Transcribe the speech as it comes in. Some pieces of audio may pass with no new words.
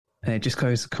And it just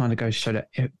goes to show that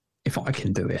if I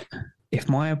can do it, if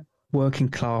my working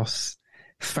class,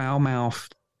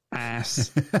 foul-mouthed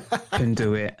ass can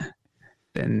do it,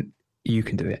 then you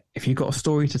can do it. If you've got a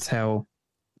story to tell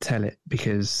it,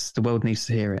 because the world needs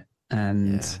to hear it.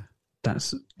 And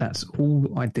that's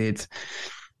all I did.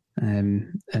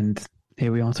 And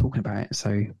here we are talking about it.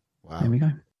 So There we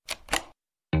go.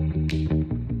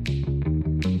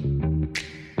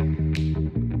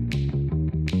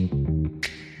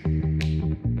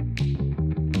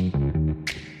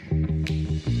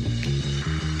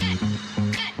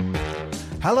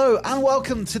 Hello and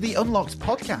welcome to the Unlocked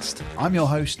podcast. I'm your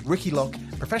host, Ricky Locke,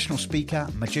 professional speaker,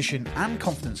 magician and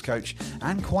confidence coach.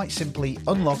 And quite simply,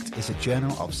 Unlocked is a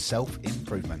journal of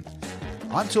self-improvement.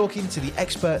 I'm talking to the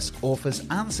experts, authors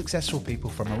and successful people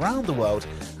from around the world,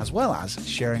 as well as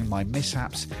sharing my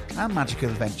mishaps and magical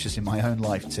adventures in my own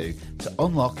life too, to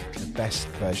unlock the best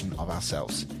version of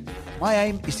ourselves. My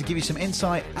aim is to give you some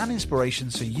insight and inspiration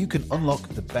so you can unlock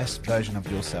the best version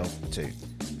of yourself too.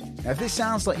 Now, if this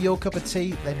sounds like your cup of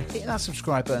tea, then hit that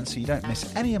subscribe button so you don't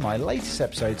miss any of my latest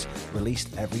episodes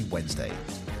released every Wednesday.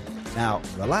 Now,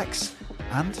 relax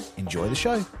and enjoy the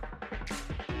show.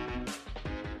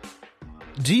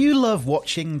 Do you love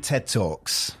watching TED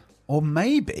Talks? Or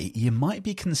maybe you might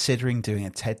be considering doing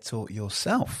a TED Talk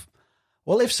yourself.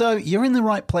 Well, if so, you're in the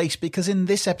right place, because in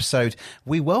this episode,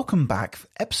 we welcome back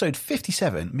episode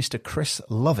 57, Mr. Chris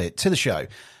Lovett, to the show.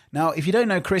 Now, if you don't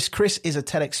know Chris is a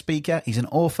TEDx speaker. He's an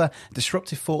author,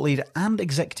 disruptive thought leader, and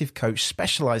executive coach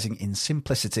specializing in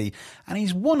simplicity. And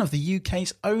he's one of the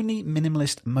UK's only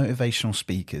minimalist motivational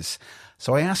speakers.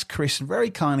 So I asked Chris very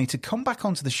kindly to come back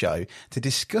onto the show to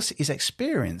discuss his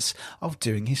experience of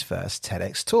doing his first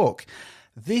TEDx talk.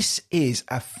 This is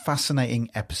a fascinating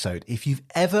episode. If you've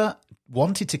ever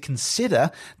wanted to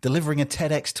consider delivering a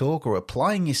TEDx talk or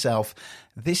applying yourself,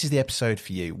 this is the episode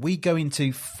for you. We go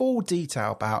into full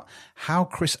detail about how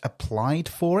Chris applied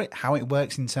for it, how it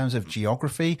works in terms of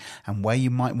geography and where you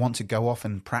might want to go off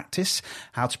and practice,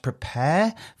 how to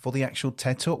prepare for the actual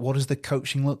TED Talk, what does the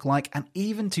coaching look like, and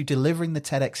even to delivering the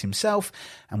TEDx himself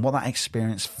and what that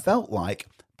experience felt like,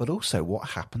 but also what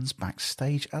happens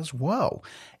backstage as well.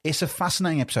 It's a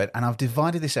fascinating episode, and I've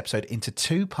divided this episode into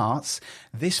two parts.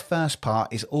 This first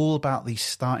part is all about the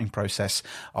starting process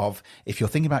of, if you're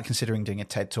thinking about considering doing a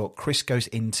TED Talk, Chris goes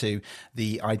into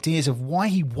the ideas of why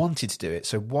he wanted to do it.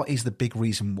 So what is the big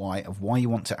reason why you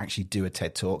want to actually do a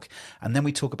TED Talk? And then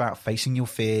we talk about facing your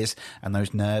fears and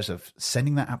those nerves of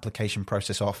sending that application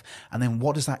process off. And then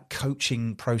what does that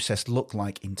coaching process look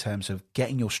like in terms of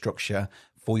getting your structure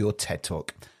for your TED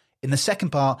Talk? In the second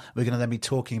part, we're going to then be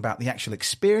talking about the actual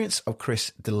experience of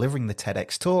Chris delivering the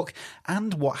TEDx talk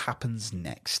and what happens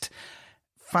next.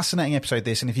 Fascinating episode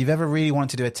this, and if you've ever really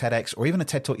wanted to do a TEDx or even a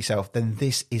TED Talk yourself, then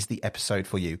this is the episode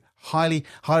for you. Highly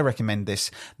recommend this.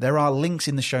 There are links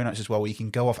in the show notes as well where you can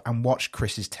go off and watch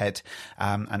Chris's TED,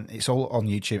 and it's all on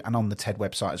YouTube and on the TED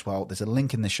website as well. There's a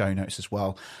link in the show notes as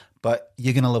well. But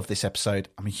you're going to love this episode.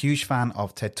 I'm a huge fan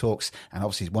of TED Talks, and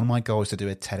obviously one of my goals is to do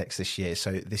a TEDx this year.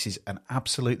 So this is an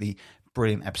absolutely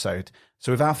brilliant episode.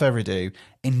 So without further ado,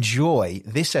 enjoy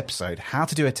this episode, How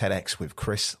to Do a TEDx with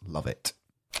Chris Lovett.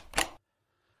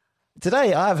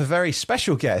 Today, I have a very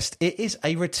special guest. It is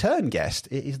a return guest.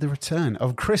 It is the return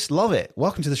of Chris Lovett.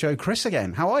 Welcome to the show, Chris,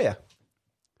 again. How are you?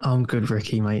 I'm good,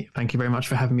 Ricky, mate. Thank you very much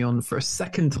for having me on for a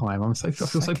second time. I feel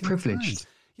so privileged.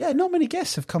 Yeah, not many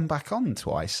guests have come back on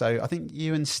twice. So I think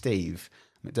you and Steve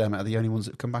McDermott are the only ones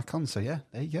that have come back on. So yeah,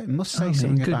 there you go. Must say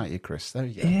something about you, Chris. There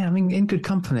you go. Yeah, in good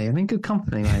company.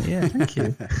 Mate. Yeah, thank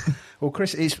you. Well,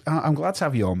 Chris, I'm glad to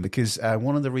have you on, because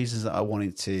one of the reasons that I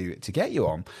wanted to get you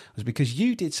on was because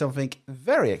you did something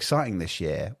very exciting this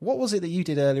year. What was it that you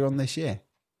did earlier on this year?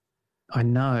 I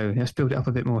know. Let's build it up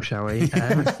a bit more, shall we?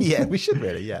 Yeah, we should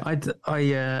really. Yeah.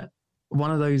 I one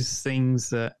of those things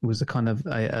that was a kind of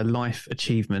a life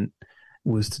achievement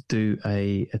was to do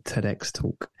a TEDx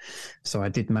talk. So I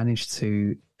did manage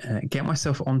to get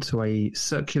myself onto a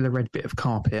circular red bit of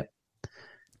carpet,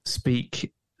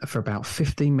 speak for about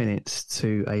 15 minutes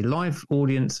to a live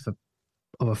audience of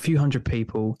a few hundred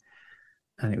people,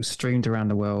 and it was streamed around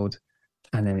the world,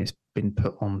 and then it's been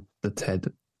put on the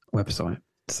TED website.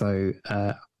 So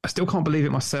I still can't believe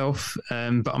it myself,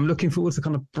 but I'm looking forward to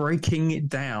kind of breaking it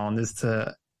down as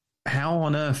to how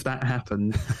on earth that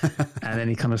happened and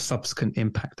any kind of subsequent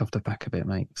impact off the back of it,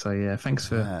 mate. So yeah, thanks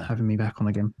for having me back on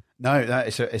again. No,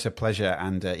 it's a pleasure,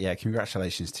 and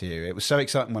congratulations to you. It was so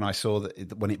exciting when I saw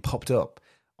that when it popped up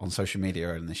on social media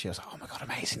earlier this year. I was like, oh my God,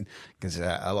 amazing. Because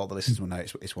a lot of the listeners will know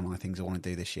it's one of the things I want to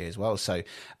do this year as well. So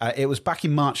it was back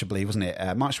in March, I believe, wasn't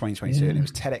it? March 2022, and it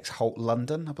was TEDx Holt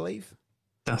London, I believe.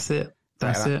 That's it.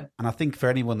 That's it. And I think for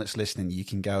anyone that's listening, you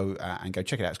can go and go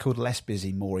check it out. It's called Less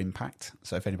Busy, More Impact.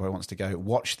 So if anybody wants to go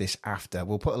watch this after,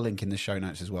 we'll put a link in the show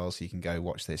notes as well so you can go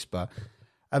watch this. But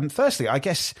firstly, I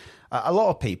guess a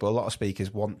lot of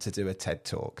speakers want to do a TED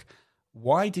Talk.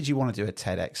 Why did you want to do a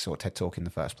TEDx or TED Talk in the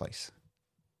first place?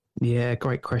 Yeah,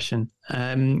 great question.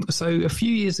 So a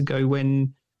few years ago,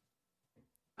 when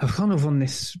I was kind of on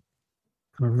this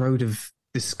kind of road of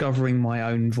discovering my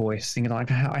own voice, thinking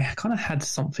like I kind of had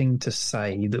something to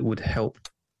say that would help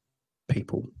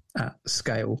people at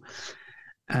scale.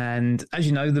 And as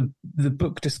you know, the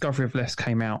book Discovery of Less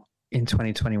came out in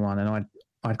 2021, and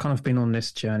I'd kind of been on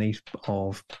this journey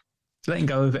of letting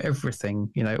go of everything,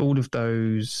 all of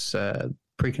those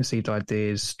preconceived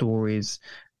ideas, stories,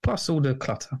 plus all the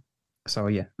clutter. So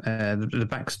yeah, the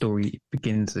backstory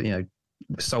begins,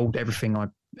 sold everything I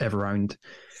ever owned,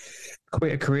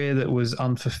 quit a career that was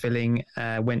unfulfilling,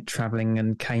 went traveling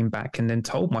and came back, and then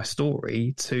told my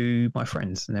story to my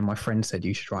friends. And then my friend said,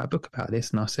 "You should write a book about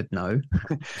this." And I said, "No,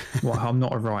 well, I'm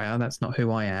not a writer. That's not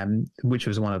who I am," which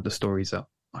was one of the stories that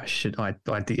I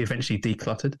eventually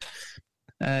decluttered.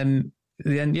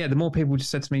 The more people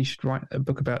just said to me, "You should write a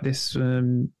book about this,"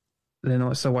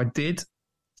 so I did.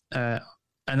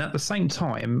 And at the same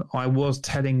time, I was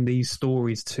telling these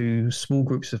stories to small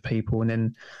groups of people, and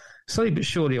then slowly but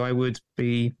surely, I would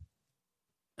be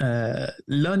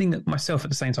learning myself at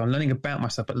the same time, learning about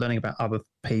myself, but learning about other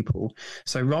people.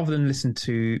 So rather than listen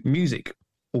to music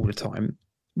all the time,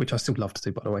 which I still love to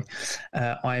do, by the way,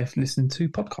 I've listened to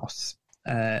podcasts.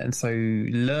 And so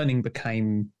learning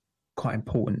became quite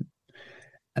important.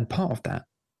 And part of that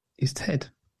is TED.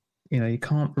 You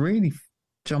can't really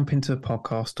jump into a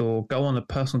podcast or go on a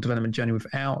personal development journey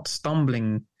without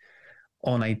stumbling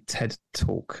on a TED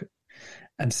Talk.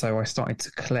 And so I started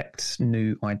to collect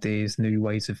new ideas, new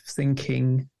ways of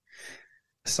thinking,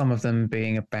 some of them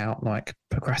being about like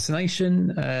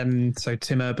procrastination. So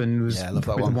Tim Urban was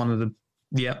one of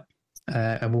the,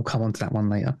 and we'll come on to that one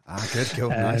later. Good, cool.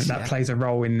 Nice, that plays a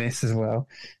role in this as well.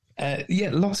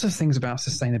 Lots of things about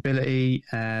sustainability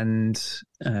and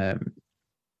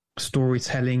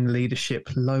storytelling, leadership,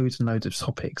 loads and loads of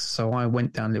topics. So I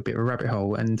went down a little bit of a rabbit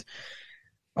hole, and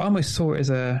I almost saw it as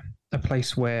a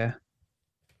place where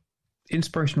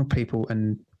inspirational people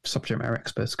and subject matter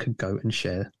experts could go and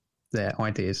share their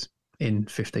ideas in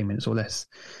 15 minutes or less.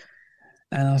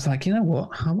 And I was like, you know what?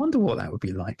 I wonder what that would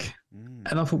be like.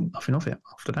 And I thought nothing of it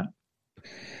after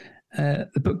that.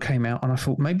 The book came out, and I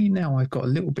thought maybe now I've got a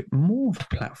little bit more of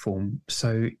a platform.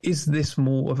 So is this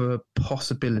more of a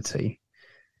possibility?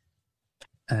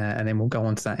 And then we'll go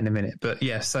on to that in a minute. But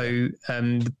yeah, so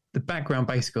the background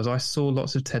basically was I saw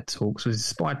lots of TED Talks, was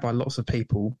inspired by lots of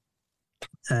people,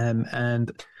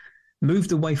 and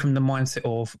moved away from the mindset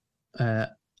of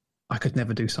I could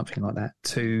never do something like that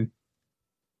to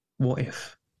what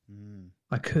if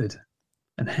I could,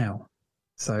 and how.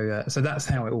 So that's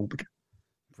how it all began.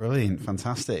 Brilliant,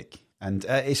 fantastic. And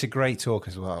it's a great talk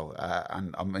as well.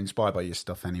 And I'm inspired by your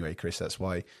stuff anyway, Chris. That's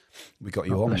why we got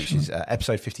you on, which is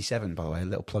episode 57, by the way. A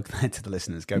little plug there to the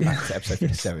listeners. Go back to episode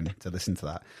 57 to listen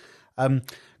to that.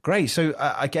 Great. So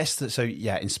I guess that,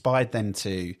 inspired then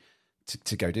to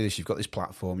go do this. You've got this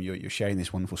platform. You're sharing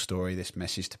this wonderful story, this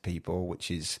message to people, which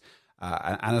is,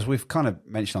 and as we've kind of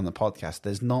mentioned on the podcast,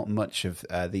 there's not much of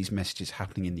these messages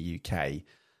happening in the UK.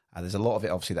 There's a lot of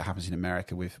it, obviously, that happens in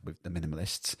America with the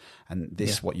minimalists, and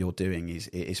this, what you're doing,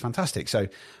 is fantastic. So,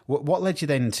 what led you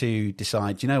then to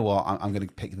decide? You know what? I'm going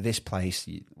to pick this place.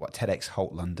 TEDx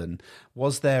Holt London.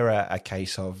 Was there a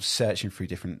case of searching through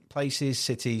different places,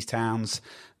 cities, towns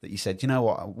that you said, you know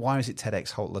what? Why is it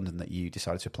TEDx Holt London that you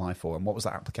decided to apply for, and what was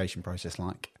that application process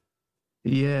like?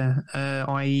 Yeah,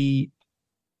 I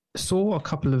saw a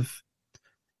couple of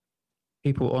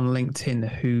people on LinkedIn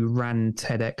who ran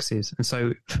TEDx's. And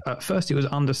so at first it was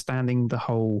understanding the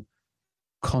whole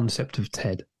concept of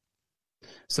TED.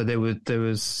 So there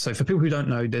was, so for people who don't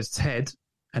know, there's TED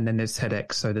and then there's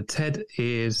TEDx. So the TED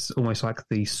is almost like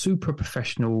the super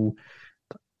professional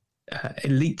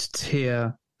elite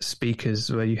tier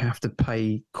speakers where you have to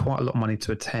pay quite a lot of money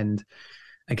to attend.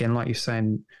 Again, like you're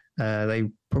saying, they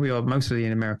probably are mostly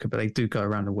in America, but they do go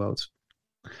around the world.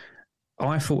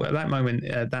 I thought at that moment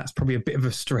that's probably a bit of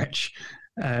a stretch,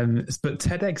 but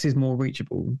TEDx is more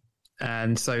reachable,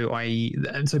 and so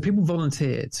people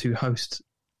volunteer to host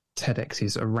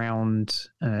TEDx's around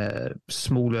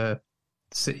smaller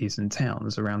cities and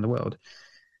towns around the world.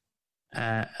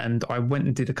 And I went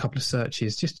and did a couple of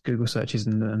searches, just Google searches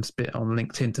and spit on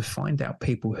LinkedIn to find out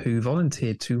people who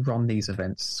volunteered to run these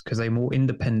events, because they more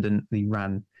independently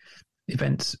ran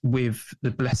events with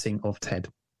the blessing of TED.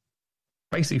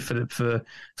 basically for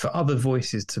other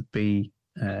voices to be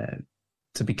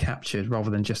captured rather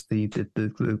than just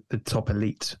the top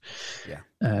elite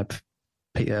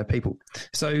people.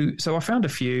 So I found a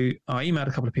few. I emailed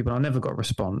a couple of people. And I never got a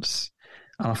response,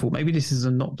 and I thought maybe this is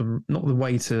not the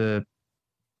way to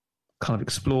kind of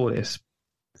explore this.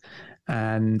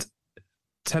 And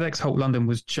TEDx Hope London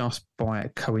was just by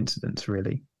coincidence,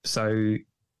 really. So,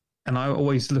 and I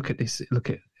always look at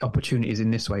opportunities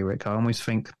in this way, Rick. I always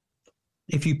think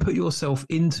if you put yourself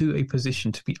into a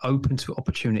position to be open to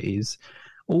opportunities,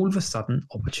 all of a sudden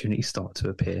opportunities start to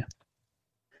appear.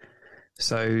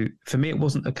 So for me, it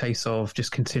wasn't a case of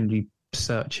just continually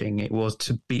searching. It was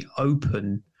to be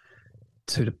open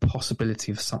to the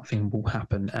possibility of something will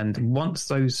happen. And once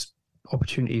those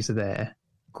opportunities are there,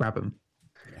 grab them.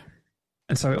 Yeah.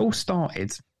 And so it all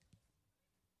started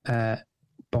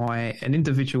by an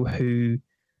individual who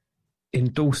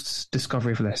endorsed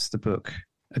Discovery of Less, the book,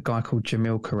 a guy called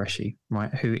Jamil Qureshi,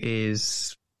 right, who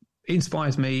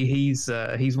inspires me. He's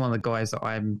one of the guys that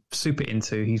I'm super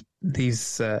into.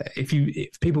 He's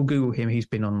if people Google him, he's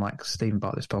been on like Stephen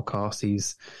Bartlett's podcast.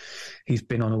 He's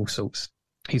been on all sorts.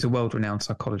 He's a world-renowned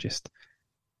psychologist.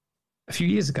 A few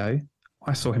years ago,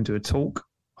 I saw him do a talk.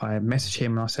 I messaged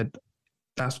him and I said,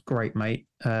 "That's great, mate.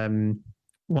 Want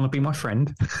to be my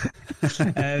friend?"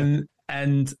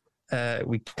 and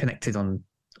we connected on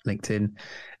LinkedIn.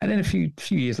 And then a few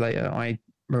years later, I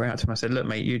wrote out to him. I said, "Look,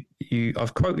 mate,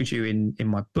 I've quoted you in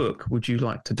my book. Would you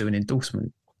like to do an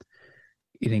endorsement?"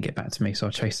 He didn't get back to me, so I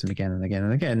chased him again and again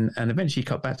and again. And eventually he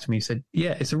got back to me and said,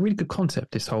 "Yeah, it's a really good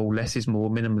concept, this whole less is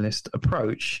more minimalist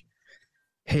approach.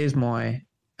 Here's my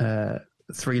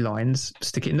 3 lines,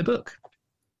 stick it in the book."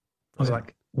 I was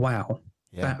like, wow,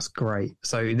 that's great.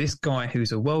 So this guy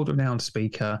who's a world-renowned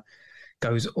speaker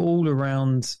goes all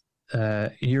around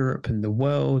Europe and the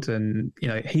world, and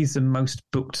he's the most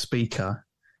booked speaker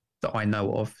that I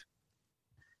know of.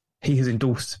 He has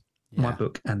endorsed my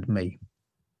book and me.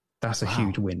 That's a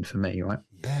huge win for me, right?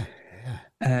 Yeah.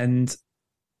 And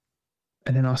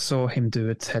then I saw him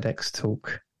do a TEDx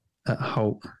talk at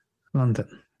Holt, London,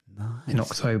 in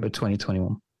October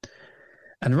 2021.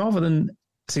 And rather than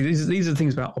these are the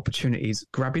things about opportunities,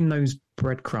 grabbing those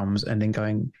breadcrumbs and then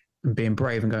going and being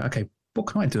brave and going, okay, what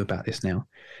can I do about this now?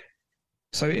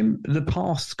 So in the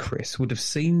past, Chris would have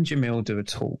seen Jamil do a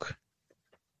talk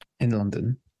in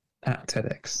London at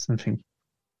TEDx and think,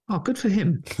 oh, good for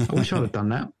him. I wish I'd have done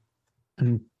that.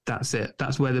 And that's it.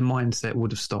 That's where the mindset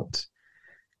would have stopped.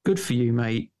 Good for you,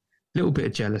 mate. A little bit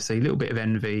of jealousy, a little bit of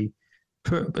envy.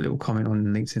 Put a little comment on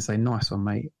LinkedIn and say, nice one,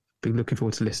 mate. Be looking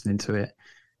forward to listening to it.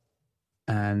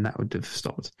 And that would have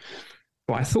stopped.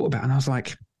 But I thought about it and I was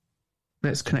like,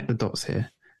 let's connect the dots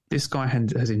here. This guy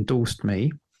has endorsed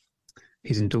me.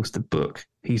 He's endorsed the book.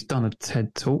 He's done a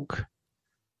TED talk.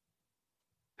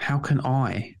 How can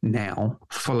I now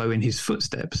follow in his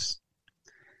footsteps?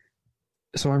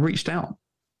 So I reached out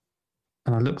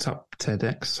and I looked up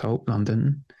TEDx Hope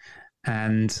London,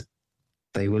 and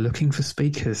they were looking for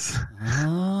speakers.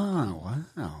 Oh,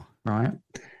 wow. Right.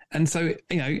 And so,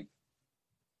 I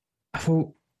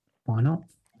thought, why not?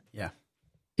 Yeah.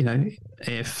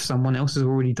 If someone else has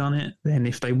already done it, then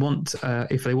if they want a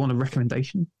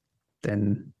recommendation,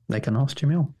 then they can ask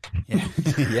Jamil.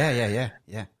 Yeah.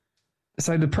 Yeah.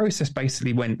 So the process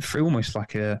basically went through almost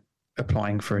like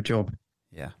applying for a job.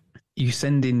 Yeah. You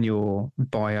send in your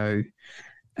bio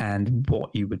and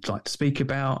what you would like to speak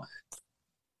about.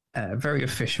 Very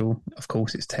official. Of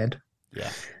course, it's TED.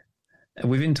 Yeah.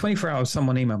 Within 24 hours,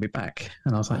 someone emailed me back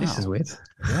and I was like, this is weird.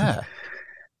 Yeah.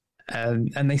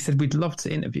 And they said, we'd love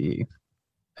to interview you.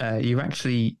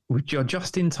 You're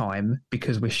just in time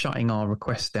because we're shutting our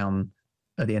requests down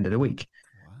at the end of the week.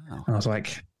 Wow. And I was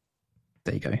like,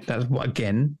 there you go. That's what,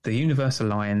 again, the universe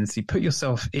aligns. You put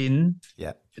yourself in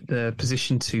the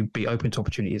position to be open to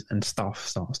opportunities and stuff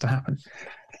starts to happen.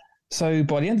 So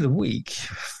by the end of the week,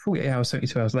 48 hours,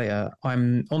 72 hours later,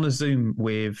 I'm on a Zoom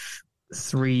with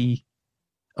 3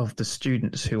 of the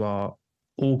students who are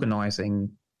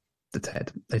organizing the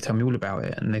TED. They tell me all about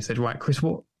it. And they said, right, Chris,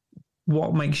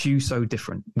 what makes you so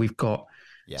different? We've got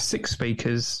 6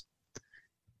 speakers,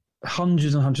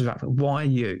 hundreds and hundreds of applicants. Why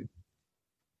you?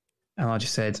 And I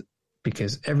just said,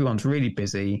 because everyone's really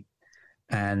busy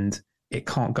and it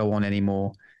can't go on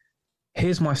anymore.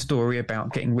 Here's my story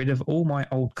about getting rid of all my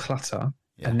old clutter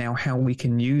and now how we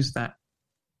can use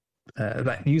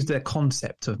use their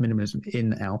concept of minimalism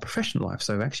in our professional life.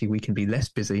 So actually we can be less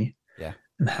busy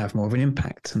and have more of an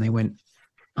impact. And they went,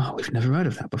 oh, we've never heard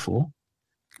of that before.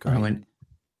 Great. And I went,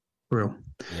 real.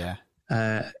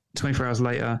 Yeah. 24 hours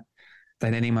later,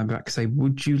 they then emailed me back and say,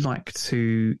 would you like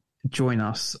to join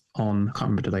us on, I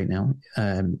can't remember the date now,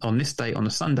 on this date, on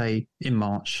a Sunday in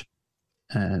March.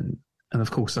 And of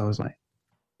course, I was like,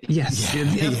 yes,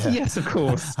 yes, of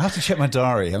course. I have to check my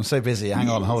diary. I'm so busy. Hang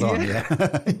on, hold on.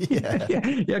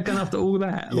 Yeah. Going after all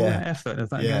that effort.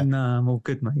 It's like, no, I'm all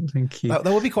good, mate. Thank you. That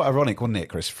would be quite ironic, wouldn't it,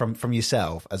 Chris, from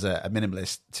yourself as a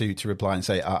minimalist to reply and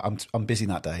say, I'm busy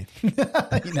that day.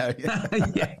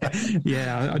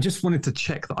 I just wanted to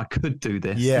check that I could do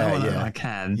this. I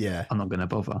can. Yeah. I'm not going to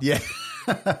bother. Yeah.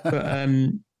 But,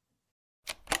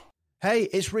 hey,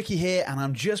 it's Ricky here, and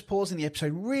I'm just pausing the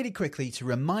episode really quickly to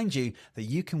remind you that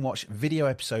you can watch video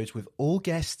episodes with all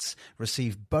guests,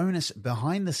 receive bonus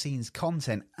behind-the-scenes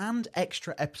content, and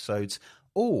extra episodes,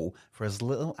 all for as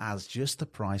little as just the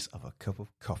price of a cup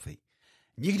of coffee.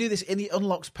 You can do this in the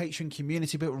Unlocks Patreon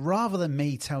community, but rather than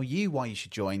me tell you why you should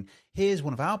join, here's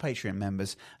one of our Patreon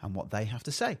members and what they have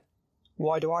to say.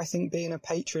 Why do I think being a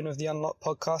patron of the Unlock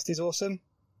podcast is awesome?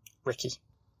 Ricky.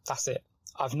 That's it.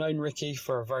 I've known Ricky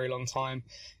for a very long time.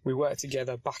 We worked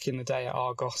together back in the day at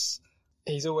Argos.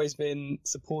 He's always been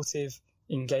supportive,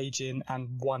 engaging,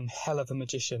 and one hell of a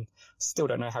magician. Still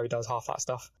don't know how he does half that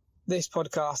stuff. This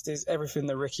podcast is everything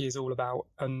that Ricky is all about,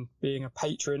 and being a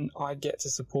patron, I get to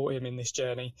support him in this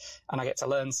journey, and I get to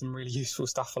learn some really useful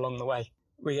stuff along the way.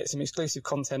 We get some exclusive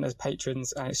content as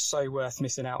patrons, and it's so worth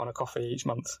missing out on a coffee each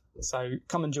month. So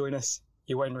come and join us.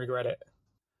 You won't regret it.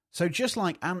 So just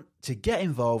like Ant, to get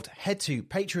involved, head to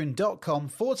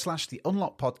patreon.com/The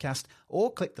Unlock Podcast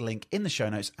or click the link in the show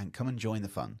notes and come and join the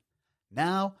fun.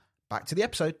 Now, back to the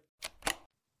episode.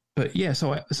 But yeah,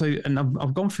 and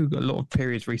I've gone through a lot of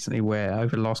periods recently where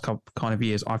over the last couple kind of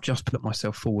years, I've just put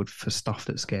myself forward for stuff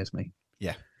that scares me.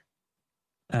 Yeah.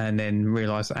 And then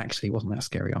realised that actually it wasn't that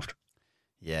scary after.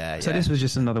 Yeah. So this was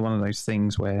just another one of those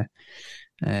things where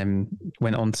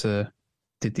went on to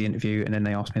did the interview, and then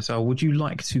they asked me, so would you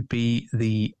like to be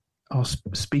the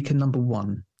speaker number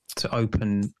one to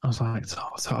open? I was like,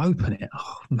 to open it?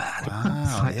 Oh, man.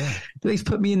 Wow, At least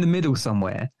put me in the middle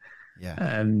somewhere.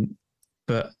 Yeah.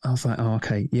 But I was like, oh,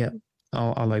 okay, yeah,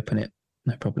 I'll open it.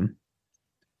 No problem.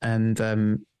 And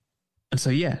so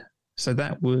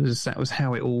that was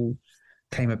how it all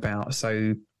came about.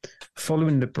 So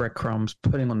following the breadcrumbs,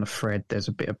 putting on the thread, there's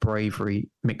a bit of bravery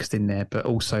mixed in there, but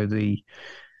also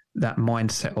that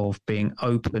mindset of being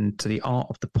open to the art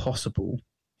of the possible.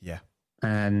 Yeah.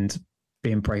 And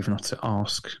being brave enough to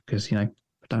ask, because,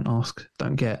 don't ask,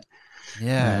 don't get.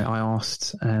 Yeah. I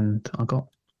asked and I got.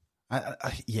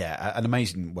 An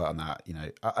amazing work on that.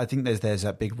 I think there's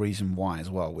a big reason why as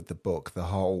well with the book, the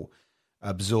whole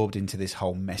absorbed into this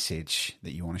whole message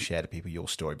that you want to share to people, your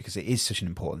story, because it is such an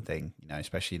important thing,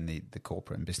 especially in the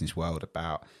corporate and business world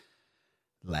about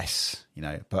less,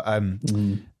 but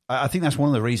I think that's one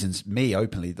of the reasons, me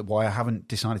openly, why I haven't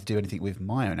decided to do anything with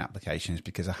my own application is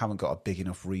because I haven't got a big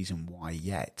enough reason why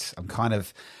yet. I'm kind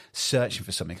of searching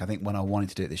for something. I think when I wanted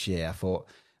to do it this year, I thought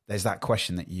there's that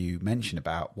question that you mentioned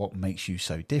about what makes you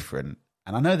so different.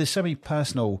 And I know there's so many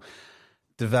personal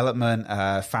development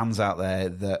fans out there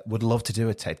that would love to do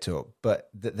a TED Talk, but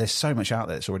there's so much out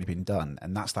there that's already been done.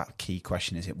 And that's that key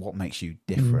question, is it what makes you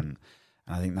different?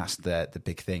 And I think that's the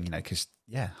big thing, because,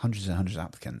 hundreds and hundreds of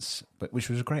applicants, but which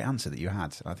was a great answer that you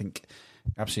had. And I think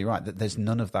you're absolutely right that there's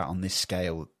none of that on this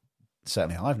scale.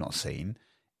 Certainly I've not seen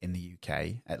in the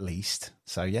UK, at least.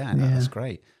 So, that's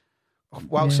great.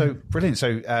 Well, so brilliant.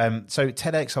 So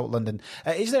TEDx Alt London.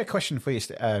 Is there a question for you,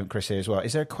 Chris, here as well?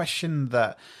 Is there a question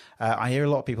that I hear a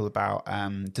lot of people about?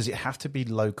 Does it have to be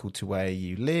local to where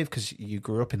you live? Because you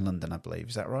grew up in London, I believe.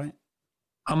 Is that right?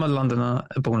 I'm a Londoner,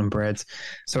 born and bred.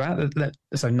 So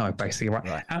no, basically,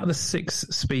 right. Out of the 6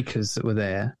 speakers that were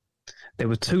there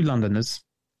were 2 Londoners,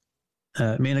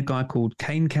 me and a guy called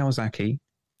Kane Kawasaki,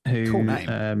 who, cool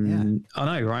name. I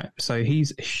know, right? So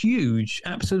he's huge,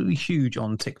 absolutely huge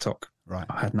on TikTok. Right.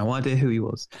 I had no idea who he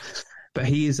was, but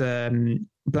he is a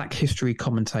Black history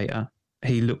commentator.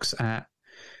 He looks at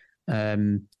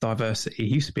diversity.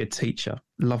 He used to be a teacher.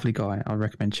 Lovely guy. I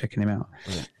recommend checking him out.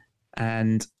 Yeah.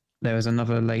 And there was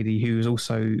another lady who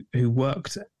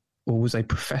worked or was a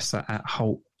professor at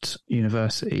Holt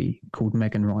University called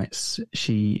Megan Wrights.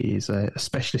 She is a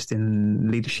specialist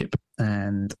in leadership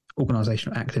and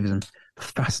organizational activism.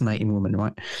 Fascinating woman,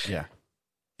 right? Yeah.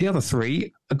 The other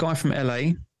 3, a guy from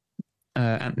LA,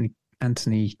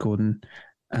 Anthony Gordon,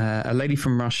 a lady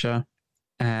from Russia,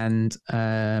 and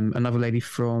another lady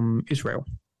from Israel.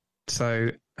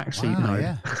 So actually, no.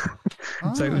 Yeah.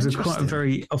 So it was quite a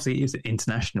very, obviously it is an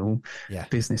international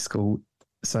business school.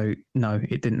 So no,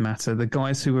 it didn't matter. The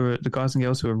guys and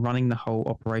girls who were running the whole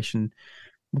operation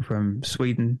were from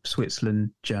Sweden,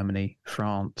 Switzerland, Germany,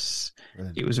 France.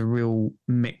 Brilliant. It was a real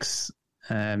mix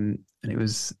and it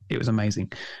was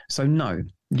amazing. So no,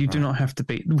 you do not have to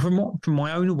be, from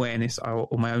my own awareness or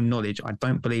my own knowledge, I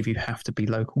don't believe you have to be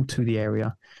local to the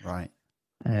area, right,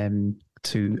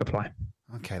 to apply.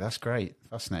 Okay, that's great,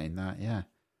 fascinating. That, yeah,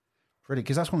 really,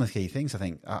 because that's one of the key things. I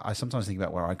think I sometimes think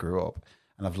about where I grew up,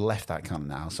 and I've left that kind of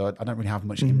now, so I don't really have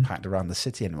much impact around the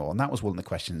city anymore. And that was one of the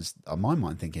questions on my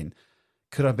mind, thinking,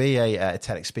 could I be a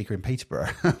TEDx speaker in Peterborough,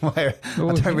 where I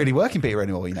don't really work in Peterborough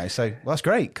anymore? You know, so well, that's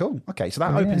great, cool. Okay, so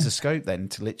that opens the scope then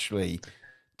to literally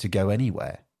to go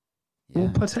anywhere. Yeah.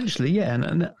 Well, potentially, yeah,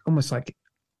 and almost like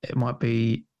it might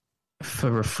be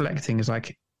for reflecting is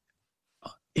like,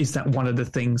 is that one of the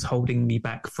things holding me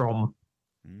back from,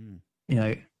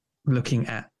 looking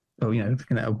at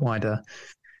a wider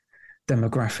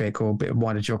demographic or a bit of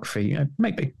wider geography?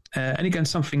 Maybe. And again,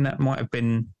 something that might have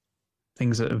been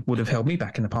things that would have held me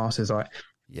back in the past is like,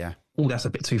 that's a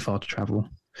bit too far to travel.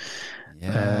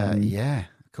 Of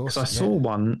course. So I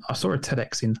saw a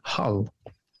TEDx in Hull,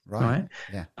 right?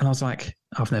 Yeah. And I was like,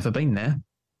 I've never been there.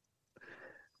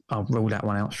 I'll rule that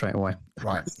one out straight away.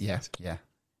 Right. Yeah.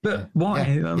 But why?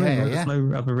 There's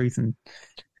no other reason.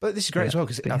 But this is great as well,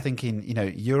 because I think in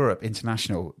Europe,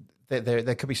 international,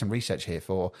 there could be some research here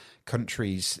for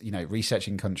countries,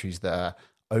 researching countries that are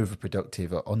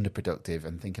overproductive or underproductive,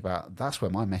 and think about that's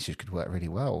where my message could work really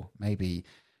well. Maybe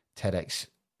TEDx,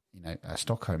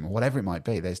 Stockholm or whatever it might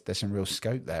be. There's some real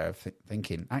scope there of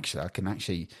thinking, actually, I can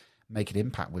actually make an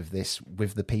impact with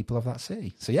the people of that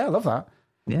city. So yeah, I love that.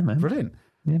 Yeah, man. Brilliant.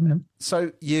 Yeah, man.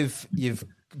 So you've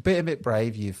been a bit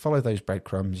brave. You've followed those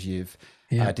breadcrumbs. You've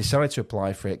decided to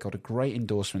apply for it. Got a great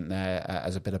endorsement there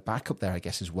as a bit of backup there, I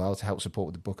guess, as well, to help support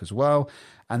with the book as well.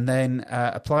 And then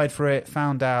applied for it.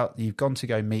 Found out you've gone to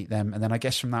go meet them. And then I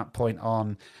guess from that point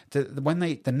on,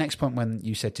 the next point when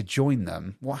you said to join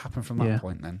them, what happened from that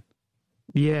point then?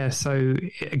 Yeah. So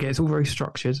again, it's all very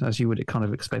structured, as you would kind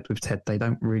of expect with TED. They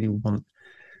don't really want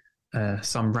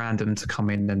some random to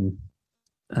come in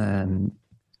and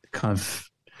kind of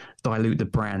dilute the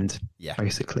brand,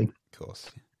 basically. Of course.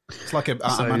 It's like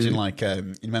I imagine, like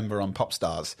you remember on Pop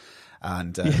Stars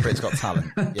and Britain's Got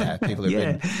Talent. Yeah, people who've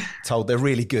been told they're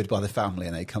really good by the family,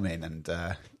 and they come in and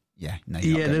there's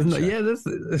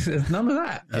none of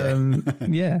that.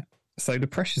 So the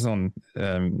pressure's on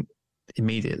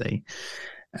immediately,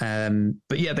 but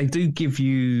they do give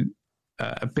you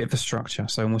a bit of a structure.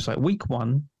 So almost like week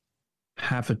 1,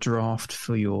 have a draft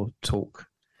for your talk.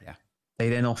 They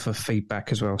then offer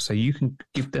feedback as well. So you can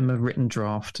give them a written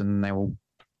draft and they will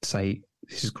say,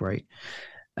 this is great.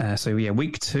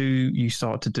 Week 2, you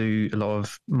start to do a lot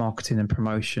of marketing and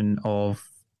promotion of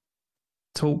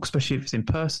talk, especially if it's in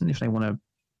person, if they want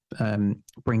to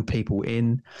bring people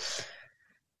in.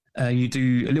 You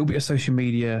do a little bit of social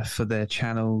media for their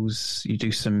channels. You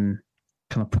do some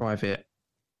kind of private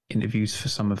interviews for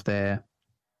some of their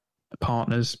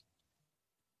partners.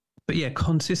 But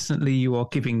consistently you are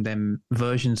giving them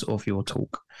versions of your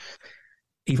talk,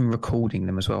 even recording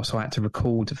them as well. So I had to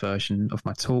record a version of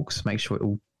my talks, make sure it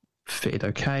all fitted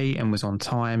okay and was on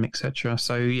time, etc.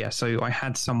 So I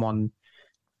had someone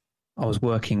I was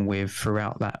working with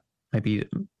throughout that, maybe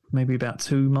about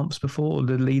 2 months before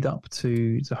the lead up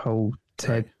to the whole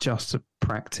TED, just to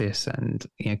practice and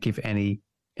give any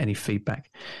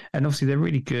feedback. And obviously they're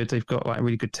really good. They've got like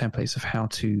really good templates of how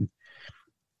to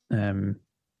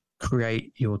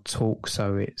create your talk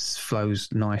so it flows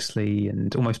nicely,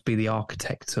 and almost be the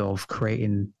architect of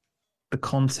creating the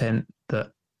content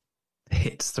that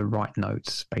hits the right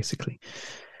notes, basically.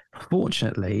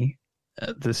 Fortunately,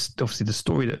 obviously the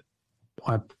story that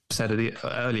I said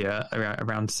earlier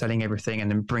around selling everything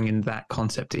and then bringing that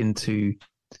concept into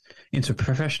a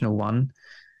professional one,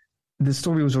 the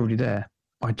story was already there.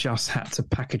 I just had to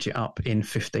package it up in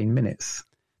 15 minutes.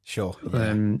 Sure.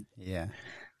 Yeah.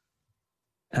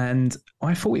 And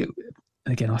I thought it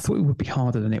would be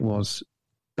harder than it was,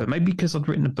 but maybe because I'd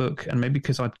written a book and maybe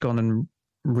because I'd gone and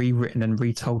rewritten and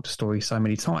retold the story so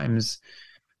many times,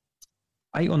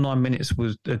 8 or 9 minutes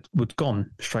was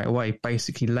gone straight away,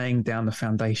 basically laying down the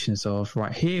foundations of,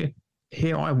 right,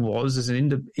 here I was as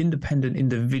an independent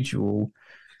individual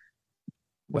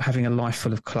having a life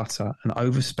full of clutter and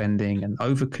overspending and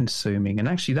over-consuming. And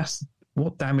actually that's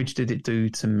what damage did it do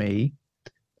to me,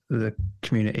 the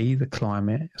community, the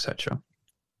climate, etc.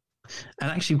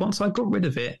 And actually, once I got rid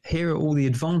of it, here are all the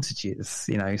advantages,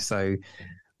 so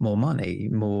more money,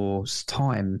 more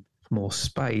time, more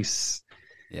space,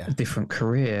 a different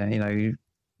career,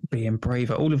 being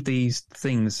braver, all of these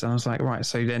things. And I was like, right,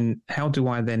 so then how do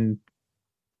I then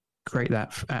create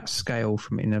that at scale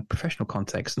in a professional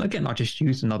context? And again, I just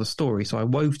used another story. So I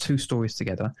wove 2 stories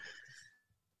together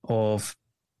of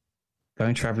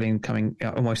going traveling, coming,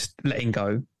 almost letting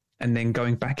go, and then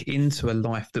going back into a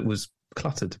life that was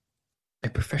cluttered, a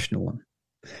professional one,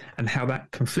 and how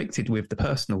that conflicted with the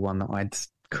personal one that I'd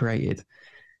created.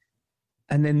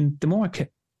 And then the more I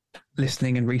kept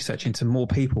listening and researching to more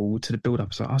people to the build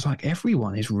up, so I was like,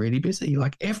 everyone is really busy,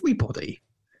 like everybody.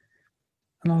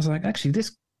 And I was like, actually,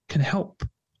 this can help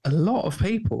a lot of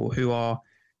people who are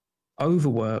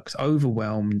overworked,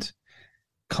 overwhelmed,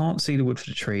 can't see the wood for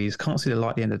the trees, can't see the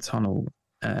light at the end of the tunnel,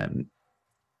 and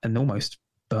almost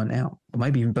burnt out, or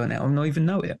maybe even burnt out and not even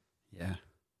know it. Yeah.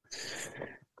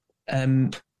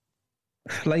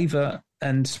 Flavor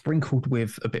and sprinkled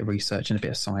with a bit of research and a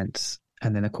bit of science,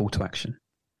 and then a call to action.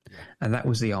 Yeah. And that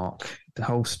was the arc. The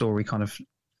whole story kind of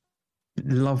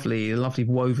lovely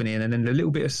woven in, and then a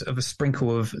little bit of a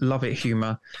sprinkle of love it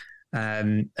humor,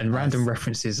 and random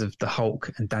references of the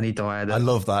Hulk and Danny Dyer. I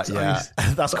love that. Yeah,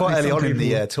 that's quite early on in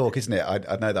the talk, isn't it?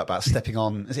 I know that about stepping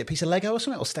on. Is it a piece of Lego or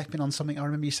something, or stepping on something? I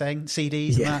remember you saying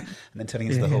CDs and that, and then turning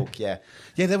into the Hulk. Yeah.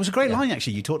 There was a great line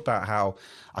actually. You talked about how,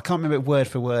 I can't remember it word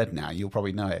for word now. You'll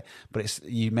probably know it, but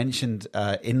you mentioned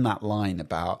in that line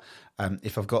about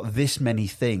if I've got this many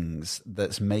things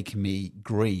that's making me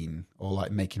green or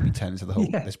like making me turn into the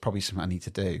Hulk, there's probably something I need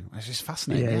to do. It's just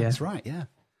fascinating. Yeah, that's right. Yeah.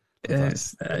 And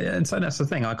so that's the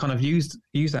thing. I kind of used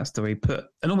that story,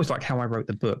 and almost like how I wrote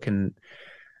the book, and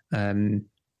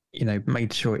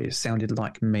made sure it sounded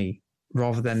like me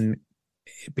rather than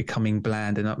it becoming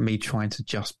bland and not me trying to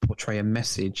just portray a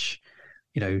message.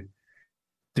 Do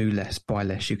less, buy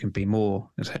less, you can be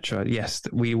more, etc. Yes,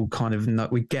 we all kind of know,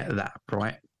 we get that,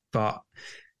 right? But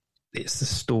it's the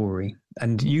story,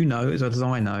 and as well as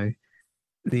I know,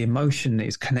 the emotion that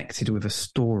is connected with a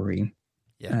story.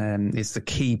 Yeah. Is the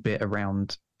key bit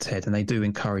around TED, and they do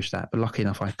encourage that. But lucky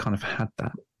enough, I kind of had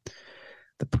that.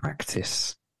 The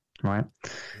practice, right?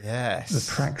 Yes.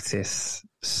 The practice.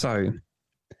 So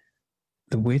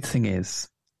the weird thing is,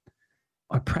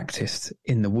 I practiced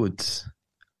in the woods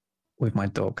with my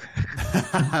dog.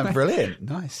 Brilliant.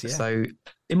 Nice. Yeah. So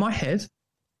in my head,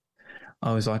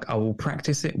 I was like, I will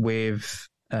practice it with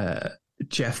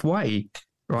Jeff Way,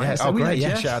 right? Yeah. So great.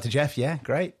 Yeah. Shout out to Jeff. Yeah.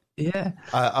 Great. Yeah.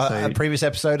 A previous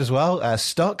episode as well,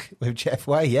 Stuck with Jeff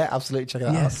Way. Yeah, absolutely. Check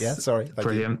that out. Yeah, sorry.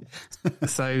 Brilliant.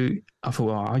 So I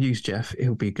thought, I'll use Jeff.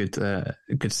 He'll be a good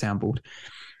soundboard,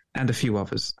 and a few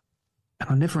others. And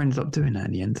I never ended up doing that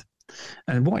in the end.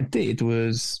 And what I did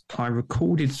was I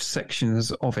recorded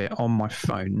sections of it on my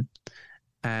phone.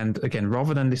 And again,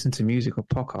 rather than listen to music or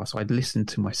podcasts, I'd listen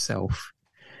to myself,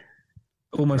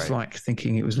 almost like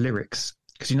thinking it was lyrics.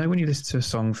 Because when you listen to a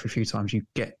song for a few times,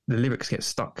 the lyrics get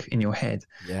stuck in your head.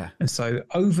 Yeah. And so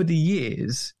over the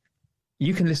years,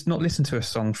 you can not listen to a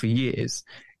song for years.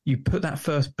 You put that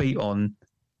first beat on,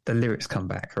 the lyrics come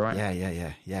back, right?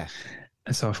 Yeah.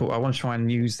 And so I thought I want to try and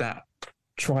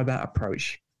try that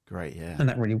approach. Great, yeah. And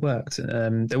that really worked.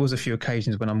 There was a few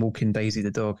occasions when I'm walking Daisy the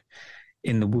dog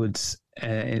in the woods.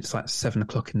 It's like 7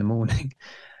 o'clock in the morning.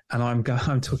 And I'm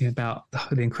talking about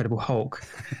the Incredible Hulk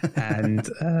and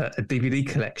a DVD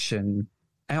collection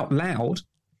out loud.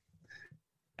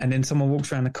 And then someone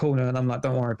walks around the corner, and I'm like,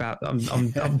 "Don't worry about it.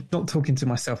 I'm not talking to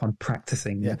myself. I'm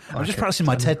practicing." Yeah, I'm just practicing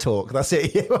my TED talk. That's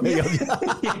it.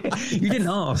 You didn't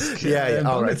ask. Yeah. I'm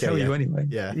going to tell you anyway.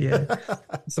 Yeah.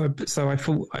 So I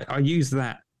thought I used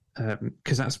that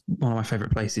because that's one of my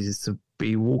favorite places is to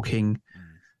be walking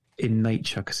in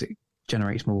nature, because it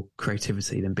generates more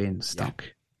creativity than being stuck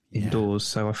indoors.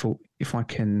 So I thought if I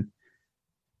can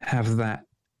have that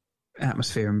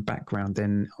atmosphere and background,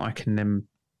 then I can then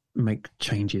make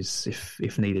changes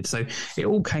if needed. So it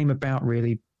all came about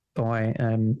really by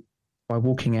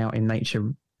walking out in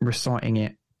nature, reciting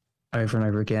it over and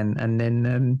over again, and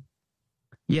then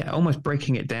almost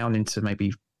breaking it down into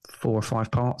maybe 4 or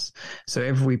 5 parts. So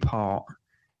every part,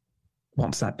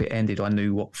 once that bit ended, I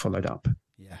knew what followed up.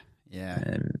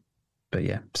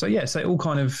 So it all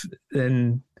kind of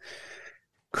then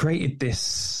created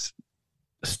this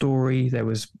story. There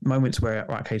was moments where,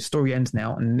 right, okay, story ends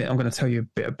now, and I'm going to tell you a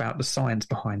bit about the science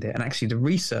behind it, and actually the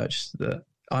research that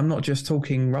I'm not just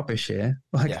talking rubbish here.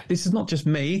 This is not just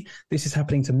me. This is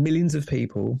happening to millions of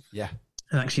people. Yeah.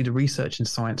 And actually the research and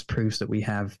science proves that we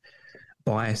have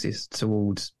biases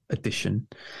towards addition.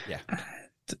 Yeah.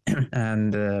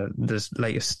 And there's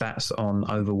latest stats on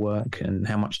overwork and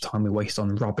how much time we waste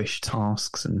on rubbish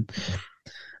tasks and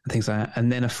things like that. And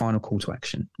then a final call to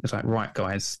action. It's like, right,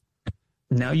 guys,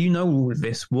 now you know all of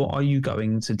this. What are you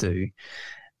going to do?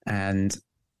 And,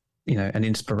 an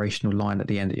inspirational line at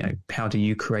the end, how do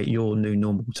you create your new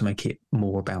normal to make it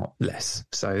more about less?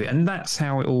 So, and that's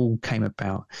how it all came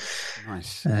about.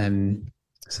 Nice.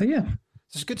 So, yeah.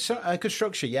 It's a good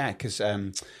structure, yeah, because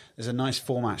there's a nice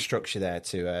format structure there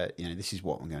to, this is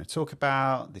what I'm going to talk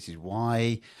about, this is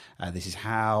why, this is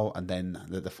how, and then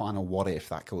the final what if,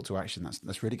 that call to action.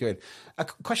 That's really good. A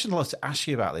question I'd love to ask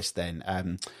you about this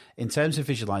then. In terms of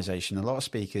visualization, a lot of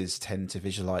speakers tend to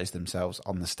visualize themselves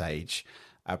on the stage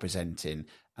presenting,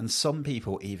 and some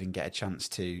people even get a chance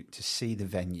to see the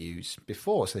venues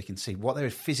before, so they can see what they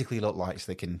would physically look like,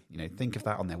 so they can think of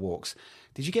that on their walks.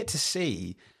 Did you get to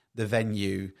see the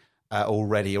venue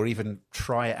already, or even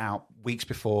try it out weeks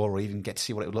before, or even get to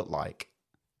see what it would look like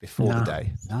before the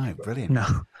day? No, brilliant.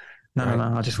 No.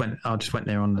 I just went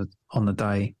there on the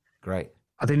day. Great.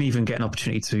 I didn't even get an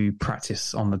opportunity to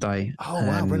practice on the day. Oh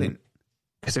wow, brilliant!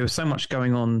 Because there was so much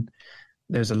going on.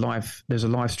 There's a live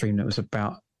stream that was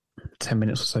about 10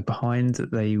 minutes or so behind.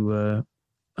 They were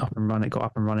got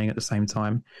up and running at the same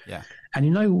time. Yeah. And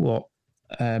you know what?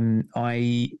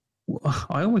 I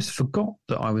almost forgot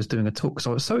that I was doing a talk because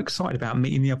I was so excited about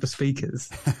meeting the other speakers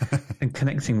and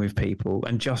connecting with people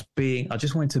and I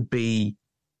just wanted to be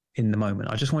in the moment.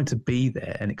 I just wanted to be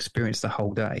there and experience the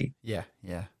whole day. Yeah,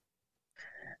 yeah.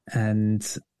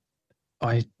 And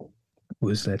I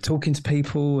was there talking to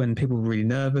people, and people were really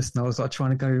nervous, and I was like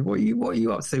trying to go, what are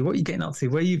you up to? What are you getting up to?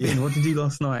 Where you been? What did you do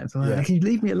last night? So like, can you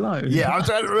leave me alone? Yeah, I'm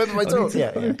trying to remember my talk.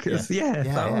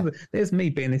 There's me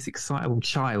being this excitable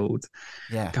child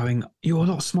going, you're a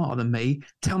lot smarter than me.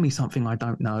 Tell me something I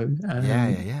don't know.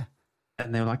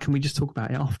 And they were like, can we just talk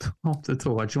about it after the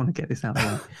talk? I just want to get this out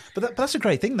there. But that's a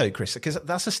great thing, though, Chris, because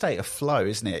that's a state of flow,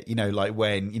 isn't it? Like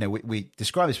when, we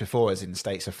described this before as in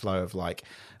states of flow of like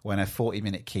when a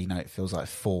 40-minute keynote feels like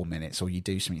 4 minutes, or you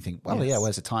do something, you think, well,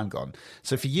 where's the time gone?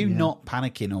 So for you not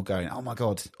panicking or going, oh my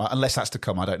God, unless that's to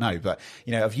come, I don't know. But,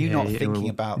 of you not thinking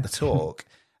about the talk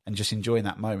and just enjoying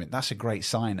that moment, that's a great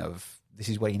sign of this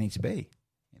is where you need to be.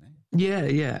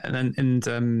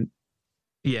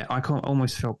 Yeah. I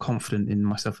almost felt confident in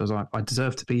myself. I was like, I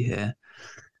deserve to be here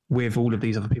with all of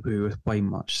these other people who are way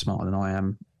much smarter than I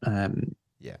am.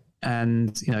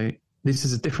 And, this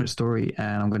is a different story,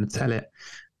 and I'm going to tell it.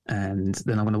 And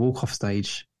then I'm going to walk off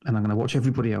stage, and I'm going to watch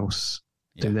everybody else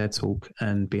do their talk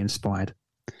and be inspired.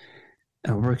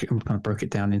 And I kind of broke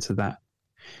it down into that.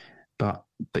 But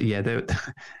yeah,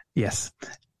 yes.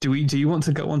 Do you want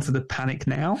to go on to the panic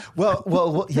now?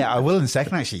 Well, yeah, I will in a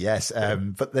second, actually, yes.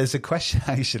 But there's a question,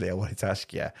 actually, I wanted to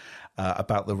ask you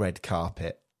about the red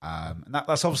carpet. And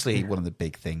that's obviously one of the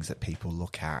big things that people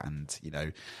look at, and,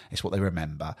 it's what they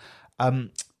remember.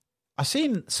 I've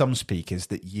seen some speakers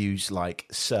that use, like,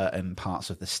 certain parts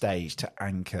of the stage to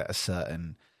anchor a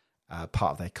certain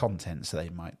part of their content. So they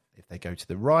might, if they go to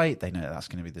the right, they know that's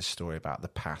going to be the story about the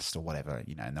past or whatever,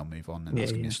 and they'll move on, and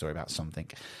that's going to be a story about something.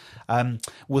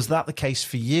 Was that the case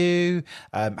for you?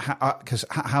 Because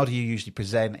how do you usually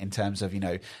present in terms of,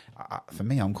 for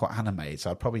me, I'm quite animated, so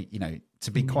I'd probably,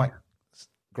 to be quite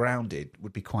grounded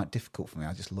would be quite difficult for me.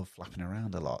 I just love flapping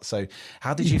around a lot. So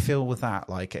how did you feel with that?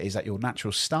 Like, is that your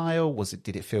natural style?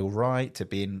 Did it feel right to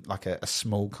be in like a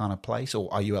small kind of place, or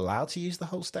are you allowed to use the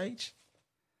whole stage?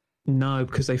 No,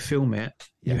 because they film it.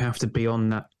 You have to be on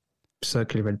that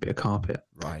circular red bit of carpet.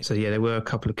 Right. So there were a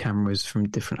couple of cameras from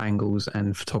different angles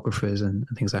and photographers and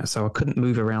things like that. So I couldn't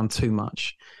move around too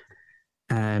much.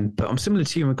 But I'm similar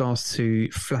to you in regards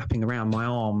to flapping around my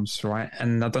arms, right?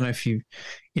 And I don't know if you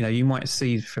might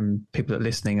see from people that are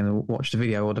listening and watch the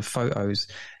video or the photos,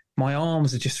 my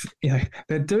arms are just,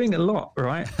 they're doing a lot,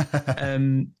 right?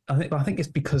 I think it's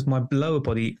because my lower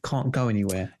body can't go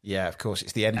anywhere. Yeah, of course.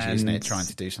 It's the energy, isn't it? Trying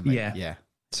to do something. Yeah.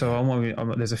 So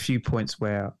there's a few points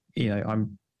where,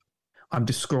 I'm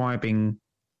describing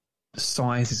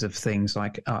sizes of things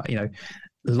like,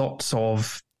 lots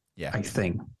of a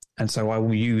thing. And so I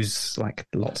will use like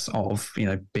lots of,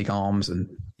 big arms and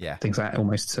things like that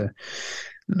almost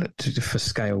for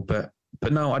scale. But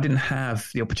no, I didn't have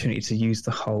the opportunity to use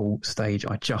the whole stage.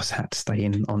 I just had to stay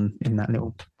in that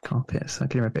little carpet,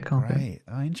 circular bit carpet. Right.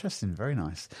 Oh, interesting. Very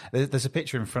nice. There's a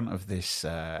picture in front of this,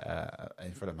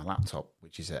 in front of my laptop,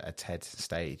 which is a TED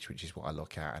stage, which is what I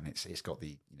look at, and it's got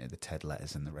the the TED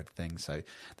letters and the red thing. So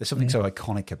there's something so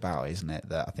iconic about it, isn't it?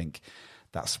 That I think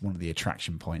that's one of the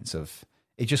attraction points of.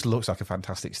 It just looks like a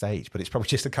fantastic stage, but it's probably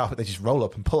just a carpet they just roll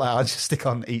up and pull out and just stick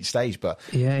on each stage. But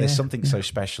there's something so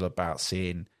special about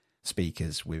seeing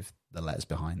speakers with the letters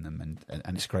behind them, and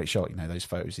it's a great shot. Those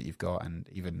photos that you've got, and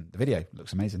even the video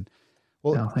looks amazing.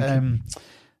 Well,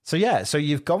 so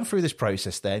you've gone through this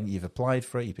process. Then you've applied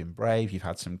for it. You've been brave. You've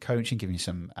had some coaching, giving you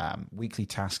some weekly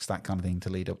tasks, that kind of thing, to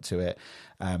lead up to it.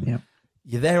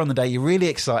 You're there on the day. You're really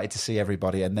excited to see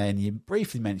everybody, and then you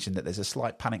briefly mentioned that there's a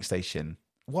slight panic station.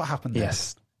 What happened there?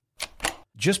 Yes.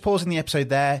 Just pausing the episode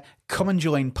there, come and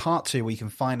join part 2 where you can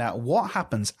find out what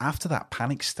happens after that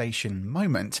panic station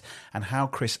moment and how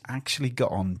Chris actually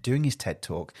got on doing his TED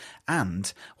Talk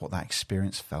and what that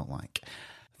experience felt like.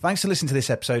 Thanks for listening to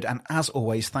this episode, and as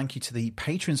always, thank you to the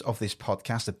patrons of this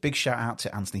podcast. A big shout out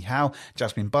to Anthony Howe,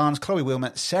 Jasmine Barnes, Chloe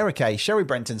Wilmot, Sarah Kay, Sherry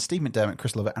Brenton, Steve McDermott,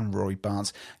 Chris Lovett, and Rory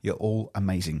Barnes. You're all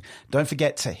amazing. Don't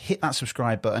forget to hit that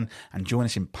subscribe button and join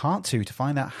us in part 2 to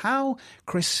find out how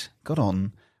Chris got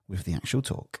on with the actual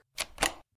talk.